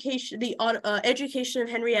the education of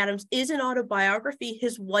Henry Adams is an autobiography,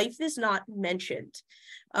 his wife is not mentioned.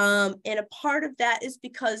 And a part of that is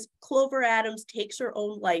because Clover Adams takes her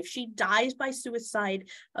own life. She dies by suicide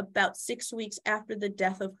about 6 weeks after the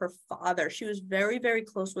death of her father. She was very, very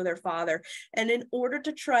close with her father. And in order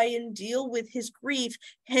to try and deal with his grief,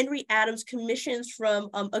 Henry Adams commissions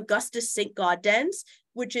from Augustus St. Gaudens,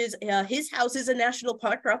 which is his house is a national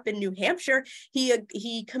park up in New Hampshire.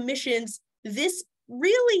 He commissions this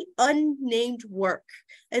really unnamed work.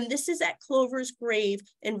 And this is at Clover's grave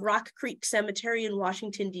in Rock Creek Cemetery in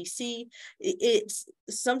Washington, D.C. It's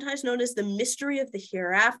sometimes known as the mystery of the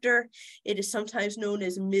hereafter. It is sometimes known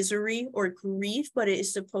as misery or grief, but it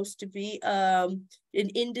is supposed to be an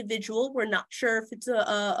individual. We're not sure if it's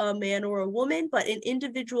a man or a woman, but an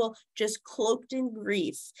individual just cloaked in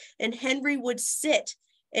grief. And Henry would sit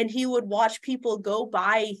and he would watch people go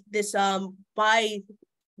by this, by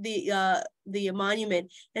the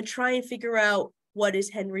monument and try and figure out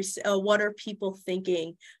what are people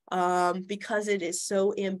thinking, because it is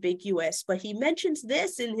so ambiguous. But he mentions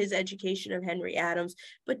this in his education of Henry Adams,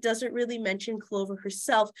 but doesn't really mention Clover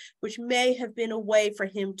herself, which may have been a way for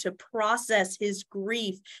him to process his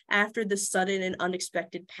grief after the sudden and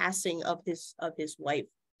unexpected passing of his wife.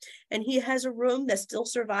 And he has a room that still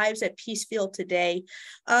survives at Peacefield today.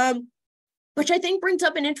 Which I think brings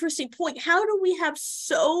up an interesting point. How do we have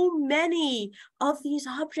so many of these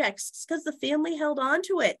objects? It's because the family held on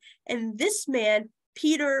to it. And this man,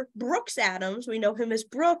 Peter Brooks Adams, we know him as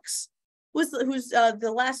Brooks, who's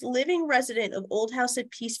the last living resident of Old House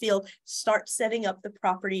at Peacefield, starts setting up the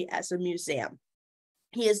property as a museum.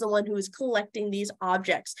 He is the one who is collecting these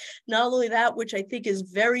objects. Not only that, which I think is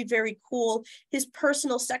very, very cool, his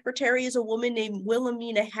personal secretary is a woman named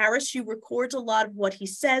Wilhelmina Harris. She records a lot of what he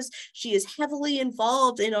says. She is heavily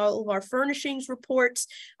involved in all of our furnishings reports.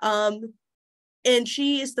 And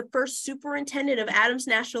she is the first superintendent of Adams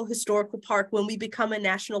National Historical Park when we become a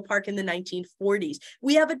national park in the 1940s.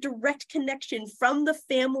 We have a direct connection from the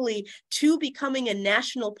family to becoming a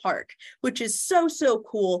national park, which is so, so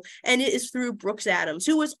cool. And it is through Brooks Adams,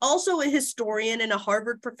 who was also a historian and a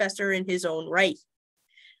Harvard professor in his own right.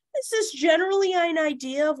 This is generally an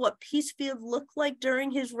idea of what Peacefield looked like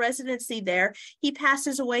during his residency there. He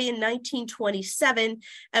passes away in 1927,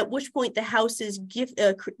 at which point the house is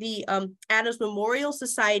the Adams Memorial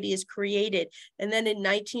Society is created. And then in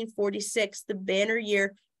 1946, the banner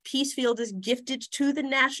year, Peacefield is gifted to the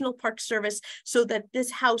National Park Service so that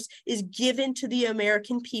this house is given to the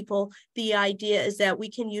American people. The idea is that we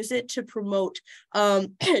can use it to promote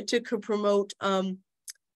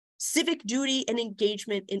civic duty and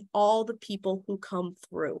engagement in all the people who come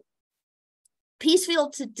through.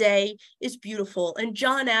 Peacefield today is beautiful, and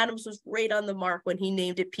John Adams was right on the mark when he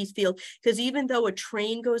named it Peacefield, because even though a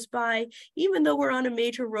train goes by, even though we're on a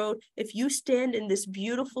major road, if you stand in this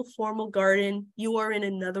beautiful formal garden, you are in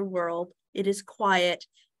another world. It is quiet.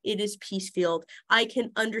 It is Peacefield. I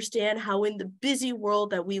can understand how in the busy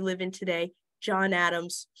world that we live in today, John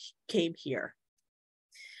Adams came here.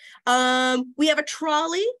 We have a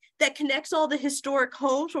trolley that connects all the historic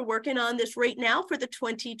homes. We're working on this right now for the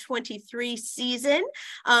 2023 season.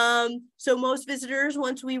 So most visitors,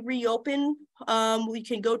 once we reopen, we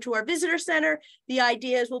can go to our visitor center. The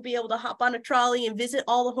idea is we'll be able to hop on a trolley and visit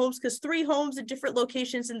all the homes, because 3 homes at different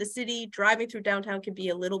locations in the city, driving through downtown can be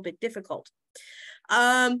a little bit difficult. So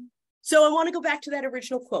I want to go back to that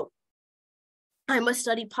original quote. I must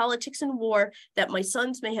study politics and war, that my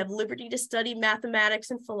sons may have liberty to study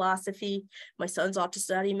mathematics and philosophy. My sons ought to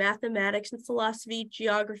study mathematics and philosophy,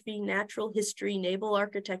 geography, natural history, naval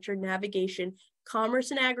architecture, navigation,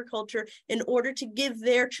 commerce, and agriculture, in order to give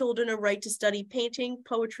their children a right to study painting,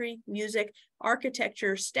 poetry, music,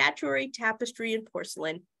 architecture, statuary, tapestry, and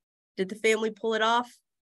porcelain. Did the family pull it off?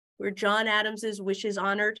 Were John Adams's wishes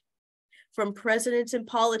honored? From presidents in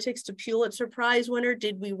politics to Pulitzer Prize winner,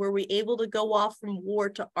 were we able to go off from war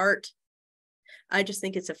to art? I just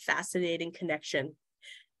think it's a fascinating connection.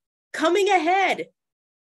 Coming ahead,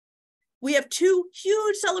 we have 2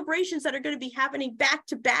 huge celebrations that are going to be happening back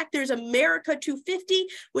to back. There's America 250,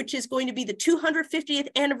 which is going to be the 250th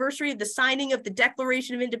anniversary of the signing of the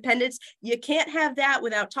Declaration of Independence. You can't have that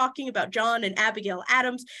without talking about John and Abigail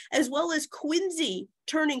Adams, as well as Quincy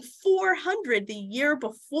turning 400 the year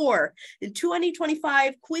before. In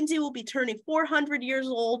 2025, Quincy will be turning 400 years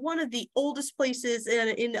old, one of the oldest places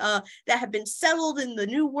that have been settled in the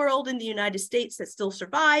New World in the United States that still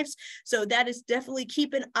survives. So that is definitely,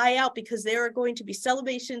 keep an eye out, because there are going to be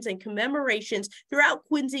celebrations and commemorations throughout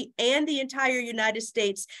Quincy and the entire United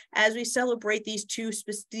States as we celebrate these two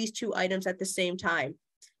items at the same time.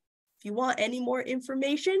 If you want any more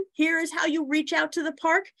information, here is how you reach out to the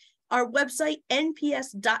park. Our website,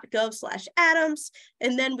 nps.gov/Adams.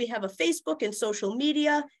 And then we have a Facebook and social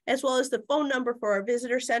media, as well as the phone number for our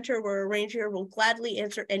visitor center, where a ranger will gladly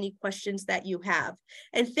answer any questions that you have.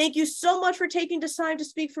 And thank you so much for taking the time to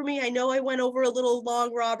speak for me. I know I went over a little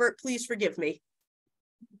long, Robert. Please forgive me.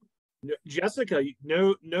 Jessica,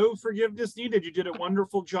 no forgiveness needed. You did a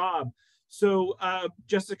wonderful job. So,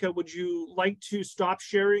 Jessica, would you like to stop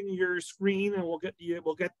sharing your screen, and we'll get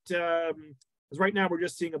Because right now we're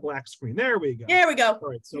just seeing a black screen. There we go. There we go. All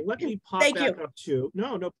right, so let me pop Thank back you. up to,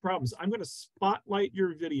 no problems. I'm going to spotlight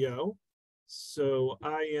your video so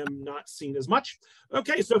I am not seen as much.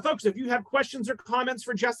 Okay, so folks, if you have questions or comments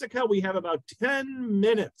for Jessica, we have about 10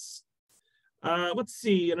 minutes. Let's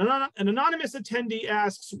see, an anonymous attendee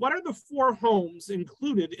asks, what are the 4 homes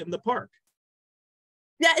included in the park?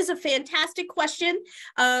 That is a fantastic question.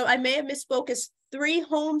 I may have misspoke. As 3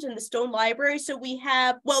 homes in the Stone Library. So we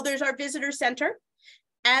have, well, there's our visitor center.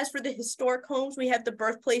 As for the historic homes, we have the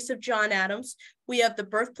birthplace of John Adams. We have the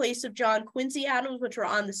birthplace of John Quincy Adams, which are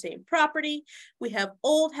on the same property. We have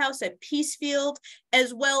Old House at Peacefield,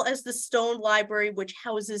 as well as the Stone Library, which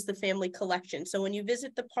houses the family collection. So when you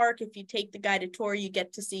visit the park, if you take the guided tour, you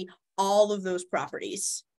get to see all of those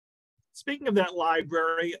properties. Speaking of that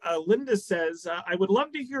library, Linda says, I would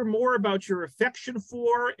love to hear more about your affection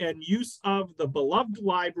for and use of the beloved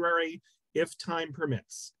library, if time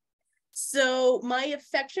permits. So my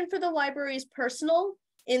affection for the library is personal.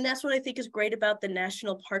 And that's what I think is great about the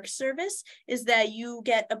National Park Service, is that you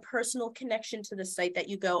get a personal connection to the site that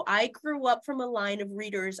you go. I grew up from a line of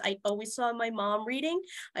readers. I always saw my mom reading.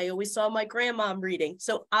 I always saw my grandmom reading.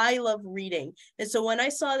 So I love reading. And so when I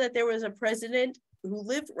saw that there was a president who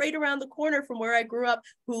lived right around the corner from where I grew up,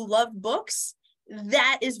 who loved books,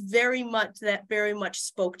 that very much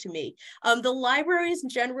spoke to me. The library is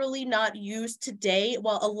generally not used today.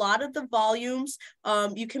 While a lot of the volumes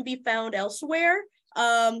you can be found elsewhere,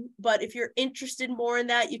 but if you're interested more in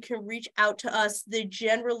that, you can reach out to us.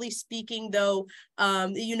 Generally speaking, though,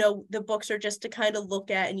 the books are just to kind of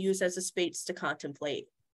look at and use as a space to contemplate.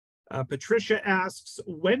 Patricia asks,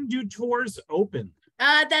 when do tours open?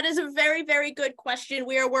 That is a very, very good question.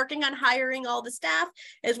 We are working on hiring all the staff,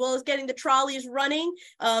 as well as getting the trolleys running.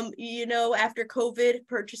 After COVID,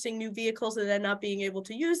 purchasing new vehicles and then not being able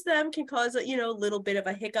to use them can cause a little bit of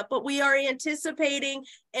a hiccup. But we are anticipating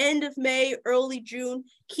end of May, early June.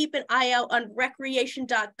 Keep an eye out on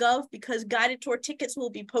recreation.gov because guided tour tickets will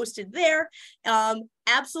be posted there.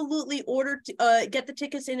 Absolutely get the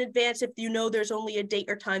tickets in advance if you know there's only a date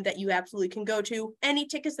or time that you absolutely can go to. Any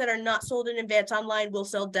tickets that are not sold in advance online will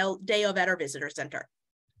sell day of at our visitor center.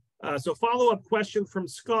 So follow-up question from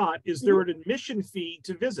Scott, is there an admission fee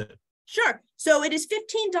to visit? Sure. So it is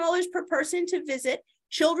 $15 per person to visit.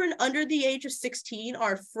 Children under the age of 16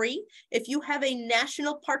 are free. If you have a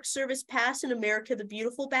National Park Service pass in America the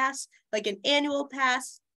Beautiful pass, like an annual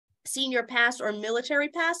pass, senior pass, or military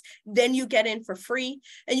pass, then you get in for free.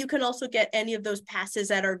 And you can also get any of those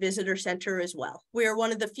passes at our visitor center as well. We're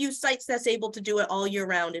one of the few sites that's able to do it all year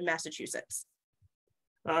round in Massachusetts.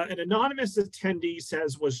 An anonymous attendee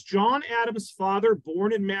says, was John Adams' father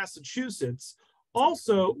born in Massachusetts?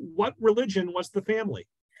 Also, what religion was the family?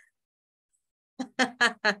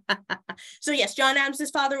 So yes, John Adams'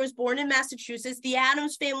 father was born in Massachusetts. The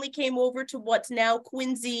Adams family came over to what's now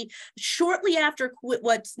Quincy shortly after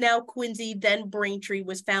what's now Quincy, then Braintree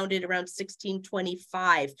was founded around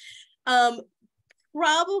 1625.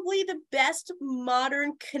 Probably the best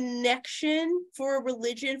modern connection for a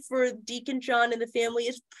religion for Deacon John and the family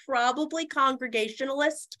is probably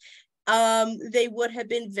Congregationalist. They would have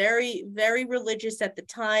been very, very religious at the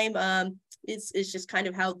time. It's just kind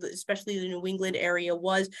of how, especially the New England area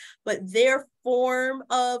was, but their form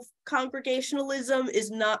of Congregationalism is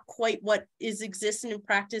not quite what is existing in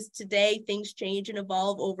practice today. Things change and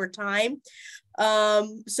evolve over time.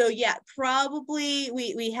 So yeah, probably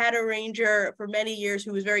we had a ranger for many years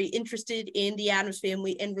who was very interested in the Adams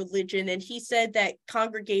family and religion, and he said that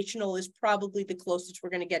Congregational is probably the closest we're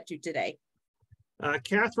going to get to today.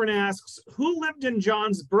 Catherine asks, who lived in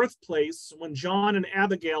John's birthplace when John and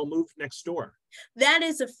Abigail moved next door? That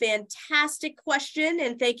is a fantastic question,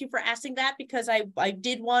 and thank you for asking that because I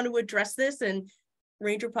did want to address this, and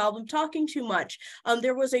Ranger problem talking too much.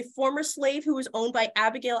 There was a former slave who was owned by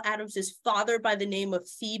Abigail Adams's father by the name of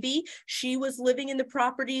Phoebe. She was living in the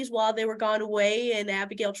properties while they were gone away, and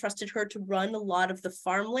Abigail trusted her to run a lot of the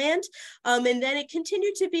farmland. And then it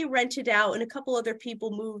continued to be rented out, and a couple other people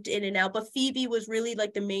moved in and out, but Phoebe was really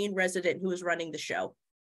like the main resident who was running the show.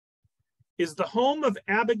 Is the home of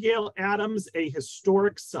Abigail Adams a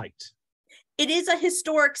historic site? It is a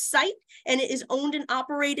historic site, and it is owned and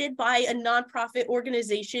operated by a nonprofit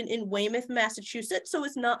organization in Weymouth, Massachusetts. So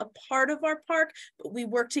it's not a part of our park, but we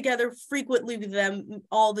work together frequently with them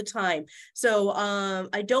all the time. So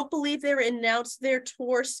I don't believe they're announced their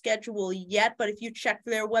tour schedule yet, but if you check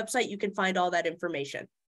their website, you can find all that information.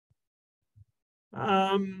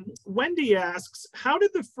 Wendy asks, how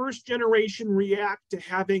did the first generation react to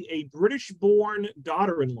having a British-born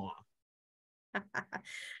daughter-in-law?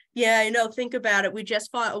 Yeah, I know. Think about it. We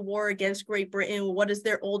just fought a war against Great Britain. What does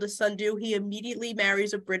their oldest son do? He immediately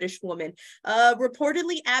marries a British woman.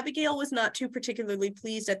 Reportedly, Abigail was not too particularly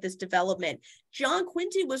pleased at this development. John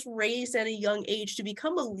Quincy was raised at a young age to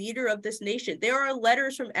become a leader of this nation. There are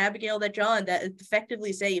letters from Abigail to John that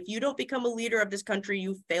effectively say, if you don't become a leader of this country,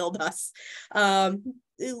 you failed us. A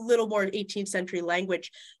little more 18th century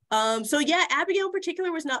language. So yeah, Abigail in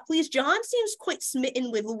particular was not pleased. John seems quite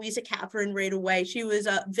smitten with Louisa Catherine right away. She was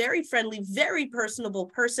a very friendly, very personable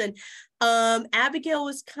person. Abigail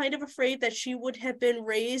was kind of afraid that she would have been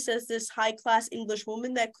raised as this high-class English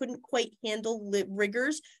woman that couldn't quite handle the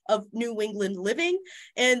rigors of New England living.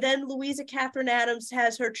 And then Louisa Catherine Adams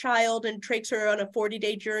has her child and takes her on a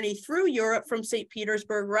 40-day journey through Europe from St.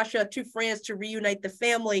 Petersburg, Russia to France to reunite the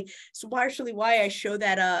family. So partially why I show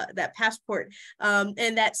that that passport.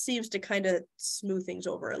 And that seems to kind of smooth things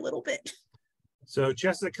over a little bit. So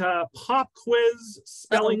Jessica, pop quiz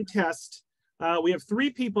spelling test. We have 3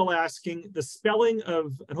 people asking the spelling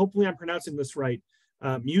of, and hopefully I'm pronouncing this right,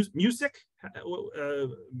 music.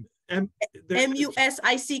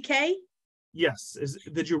 M-U-S-I-C-K? Yes.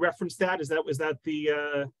 Did you reference that? Was that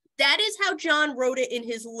the... That is how John wrote it in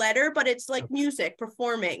his letter, but it's like music,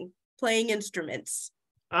 performing, playing instruments.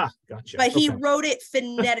 Ah, gotcha. But he wrote it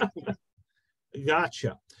phonetically.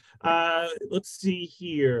 Gotcha. Let's see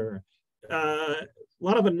here. A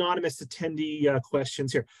lot of anonymous attendee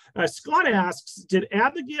questions here. Scott asks, did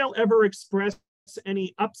Abigail ever express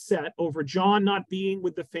any upset over John not being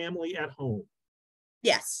with the family at home?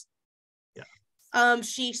 Yes. Yeah.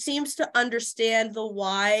 She seems to understand the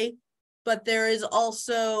why, but there is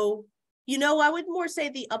also, you know, I would more say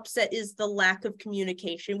the upset is the lack of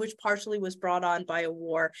communication, which partially was brought on by a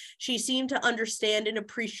war. She seemed to understand and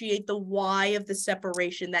appreciate the why of the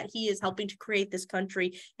separation, that he is helping to create this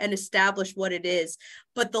country and establish what it is.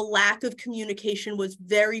 But the lack of communication was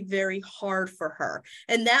very, very hard for her.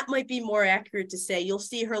 And that might be more accurate to say. You'll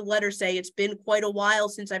see her letter say, it's been quite a while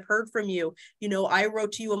since I've heard from you. You know, I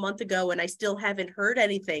wrote to you a month ago and I still haven't heard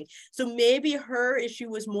anything. So maybe her issue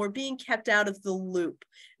was more being kept out of the loop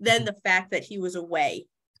than the fact that he was away.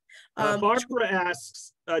 Barbara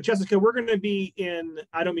asks, Jessica, we're going to be in,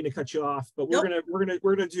 I don't mean to cut you off, but we're going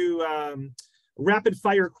to do rapid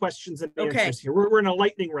fire questions and answers here. We're in a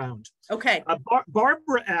lightning round. Okay.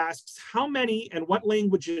 Barbara asks, how many and what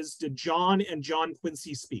languages did John and John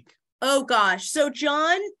Quincy speak? Oh gosh. So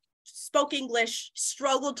John spoke English,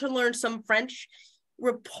 struggled to learn some French.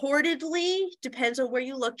 Reportedly, depends on where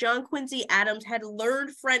you look, John Quincy Adams had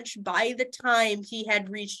learned French by the time he had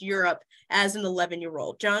reached Europe as an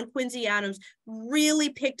 11-year-old. John Quincy Adams really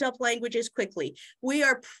picked up languages quickly. We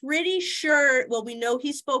are pretty sure, well, we know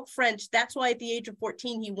he spoke French. That's why at the age of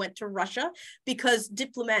 14, he went to Russia, because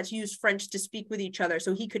diplomats used French to speak with each other,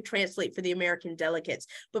 so he could translate for the American delegates.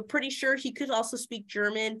 But pretty sure he could also speak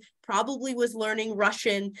German, probably was learning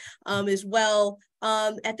Russian as well.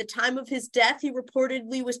 At the time of his death, he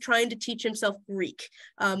reportedly was trying to teach himself Greek.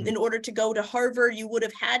 In order to go to Harvard, you would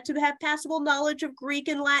have had to have passable knowledge of Greek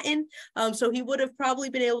and Latin. So he would have probably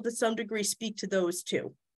been able to some degree speak to those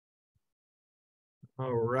two.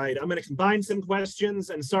 All right, I'm going to combine some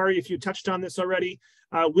questions, and sorry if you touched on this already.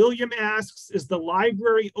 William asks, is the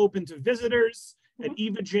library open to visitors? And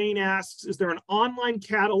Eva Jane asks, is there an online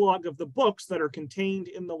catalog of the books that are contained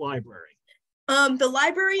in the library? The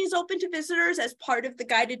library is open to visitors as part of the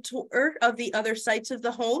guided tour of the other sites of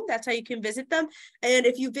the home. That's how you can visit them. And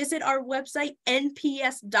if you visit our website,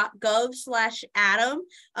 nps.gov/Adam,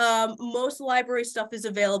 most library stuff is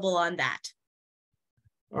available on that.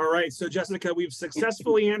 All right, so Jessica, we've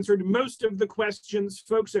successfully answered most of the questions.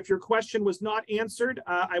 Folks, if your question was not answered,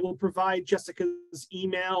 I will provide Jessica's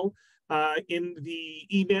email in the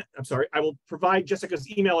email. I'm sorry, I will provide Jessica's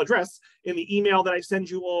email address in the email that I send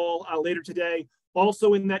you all later today.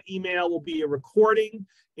 Also in that email will be a recording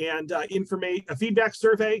and a feedback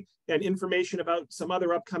survey and information about some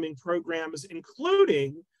other upcoming programs,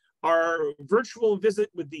 including our virtual visit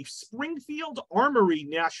with the Springfield Armory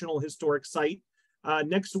National Historic Site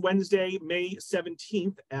next Wednesday, May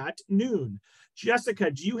 17th at noon.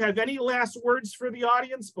 Jessica, do you have any last words for the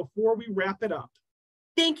audience before we wrap it up?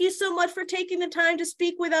 Thank you so much for taking the time to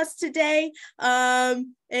speak with us today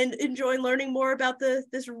and enjoy learning more about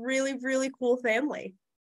this really, really cool family.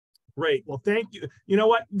 Great. Well, thank you. You know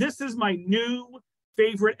what? This is my new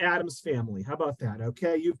favorite Adams family. How about that?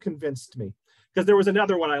 Okay. You've convinced me, because there was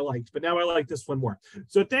another one I liked, but now I like this one more.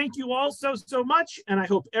 So thank you all so much. And I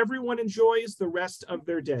hope everyone enjoys the rest of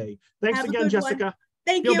their day. Thanks again, Jessica.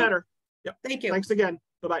 Thank you. Feel better. Yep. Thank you. Thanks again.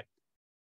 Bye-bye.